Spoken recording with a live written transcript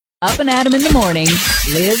Up and Adam in the morning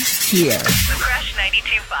lives here. Fresh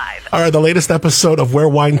 92.5. All right, the latest episode of Where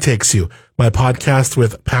Wine Takes You, my podcast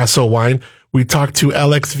with Paso Wine. We talked to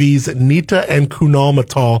LXV's Nita and Kunal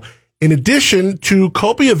Mittal, in addition to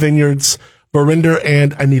Copia Vineyards, Varinder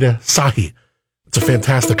and Anita Sahi. It's a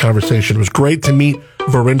fantastic conversation. It was great to meet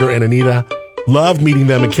Varinder and Anita. Loved meeting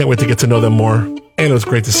them and can't wait to get to know them more. And it was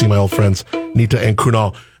great to see my old friends, Nita and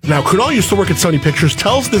Kunal. Now, Kunal used to work at Sony Pictures,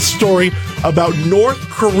 tells this story about North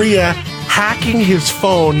Korea hacking his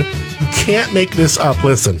phone. You can't make this up.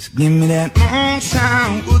 Listen. Give me that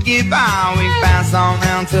moonshine, we'll get by. We pass on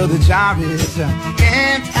round till the job is done.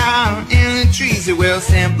 Camped out in the trees, it will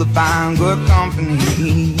simplify good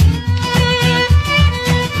company.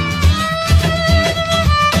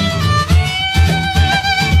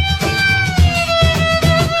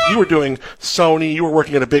 You were doing Sony. You were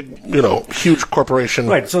working at a big, huge corporation.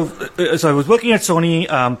 Right. So I was working at Sony.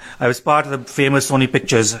 I was part of the famous Sony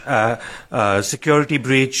Pictures security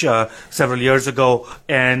breach several years ago.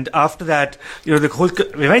 And after that,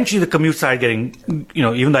 eventually the commute started getting,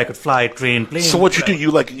 even though I could fly, train, plane. So what'd you do?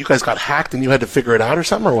 You guys got hacked and you had to figure it out or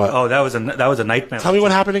something, or what? Oh, that was a nightmare. Tell me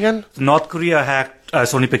what happened again. North Korea hacked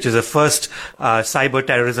Sony Pictures, the first cyber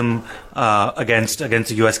terrorism against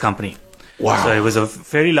a U.S. company. Wow. So it was a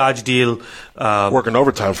very large deal. Working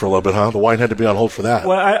overtime for a little bit, huh? The wine had to be on hold for that.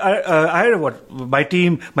 Well, I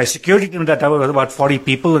had my security team at that time was about 40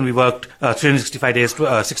 people, and we worked 365 days,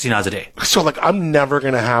 16 hours a day. So, I'm never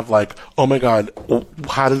going to have, oh my God,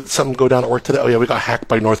 how did something go down at work today? Oh, yeah, we got hacked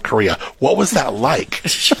by North Korea. What was that like?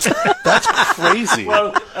 That's crazy.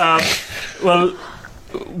 Well,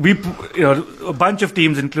 we, a bunch of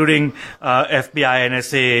teams, including FBI,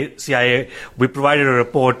 NSA, CIA, we provided a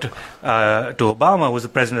report to Obama, who was the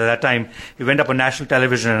president at that time. He went up on national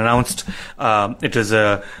television and announced it was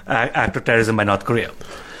an act of terrorism by North Korea.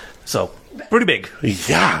 So, pretty big.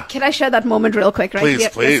 Yeah. Can I share that moment real quick,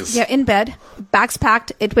 right? Please. You're in bed, bags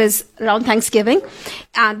packed. It was around Thanksgiving,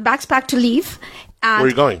 and bags packed to leave. And, where are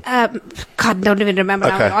you going? God, don't even remember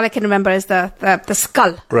okay. now. All I can remember is the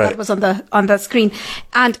skull that was on the screen.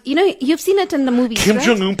 And you've seen it in the movies. Kim right?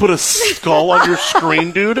 Jong-un put a skull on your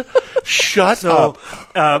screen, dude. Shut up.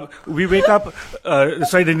 We wake up.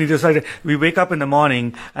 We wake up in the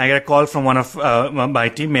morning, and I get a call from one of my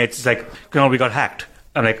teammates. It's like, we got hacked.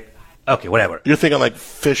 I'm like, okay, whatever. You're thinking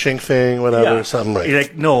phishing thing, whatever, something like. He's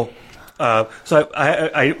like, no. So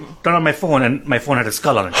I turned on my phone, and my phone had a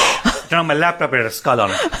skull on it. Turned on my laptop, it had a skull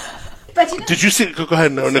on it. But did you see? Go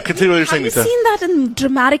ahead. No, continue what you're saying. Have you seen that in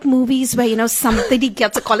dramatic movies where somebody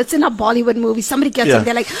gets a call? It's in a Bollywood movie. Somebody gets it.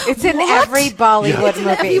 They're like, it's in every Bollywood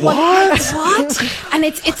movie. What? And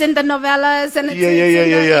it's in the novellas and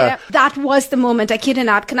yeah. That was the moment. I kid you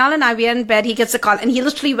not. Kunal and I were in bed. He gets a call, and he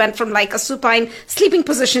literally went from a supine sleeping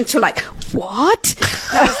position to what?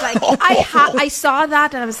 I was like, I saw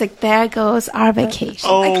that, and I was like, there goes our vacation.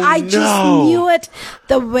 I just knew it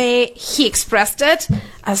the way he expressed it.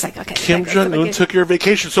 I was like, okay. Kim Jong-un took your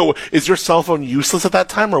vacation. So is your cell phone useless at that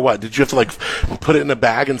time, or what? Did you have to put it in a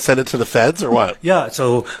bag and send it to the feds, or what? Yeah.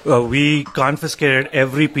 So we confiscated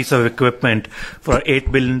every piece of equipment for an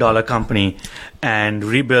 $8 billion company and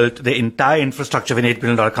rebuilt the entire infrastructure of an $8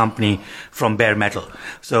 billion company from bare metal.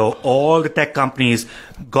 So all the tech companies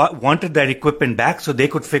wanted their equipment back so they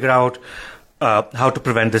could figure out how to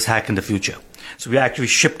prevent this hack in the future. So we actually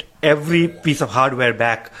shipped every piece of hardware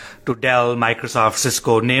back to Dell, Microsoft,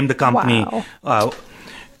 Cisco, name the company. Wow.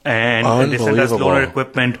 And they sent us loaner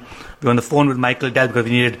equipment. We were on the phone with Michael Dell because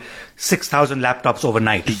we needed 6,000 laptops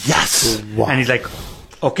overnight. Yes. Wow. And he's like,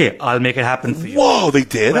 okay, I'll make it happen for you. Whoa, they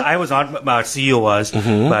did? Well, I was not, our CEO was.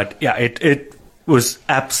 Mm-hmm. But yeah, it was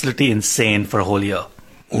absolutely insane for a whole year.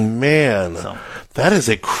 Man, that is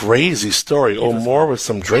a crazy story. More with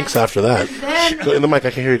some drinks after that. In the mic,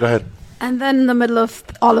 I can hear you. Go ahead. And then in the middle of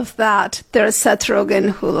all of that, there's Seth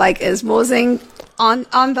Rogen, who is moseying on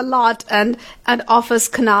the lot and offers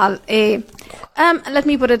Kunal let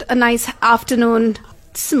me put it, a nice afternoon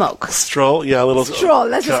smoke. Stroll? Yeah, a little stroll.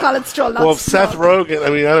 Let's just call it stroll. Well, if Seth Rogen, I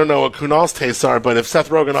don't know what Kunal's tastes are, but if Seth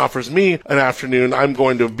Rogen offers me an afternoon, I'm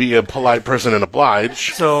going to be a polite person and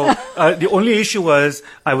oblige. So the only issue was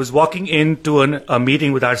I was walking into a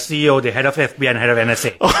meeting with our CEO, the head of FBI and head of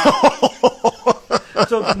NSA.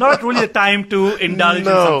 So not really the time to indulge in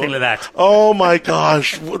something like that. Oh my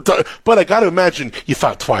gosh. But I got to imagine you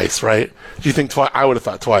thought twice, right? Do you think twice? I would have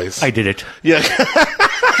thought twice. I did it. Yeah.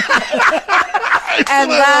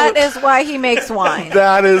 And that is why he makes wine.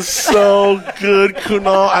 That is so good,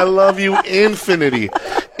 Kunal. I love you infinity.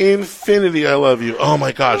 infinity. I love you. Oh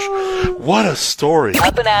my gosh. What a story.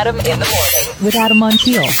 Up and Adam in the morning. With Adam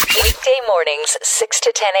Montiel. Weekday mornings, 6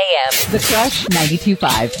 to 10 a.m. The Crush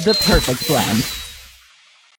 92.5. The perfect blend.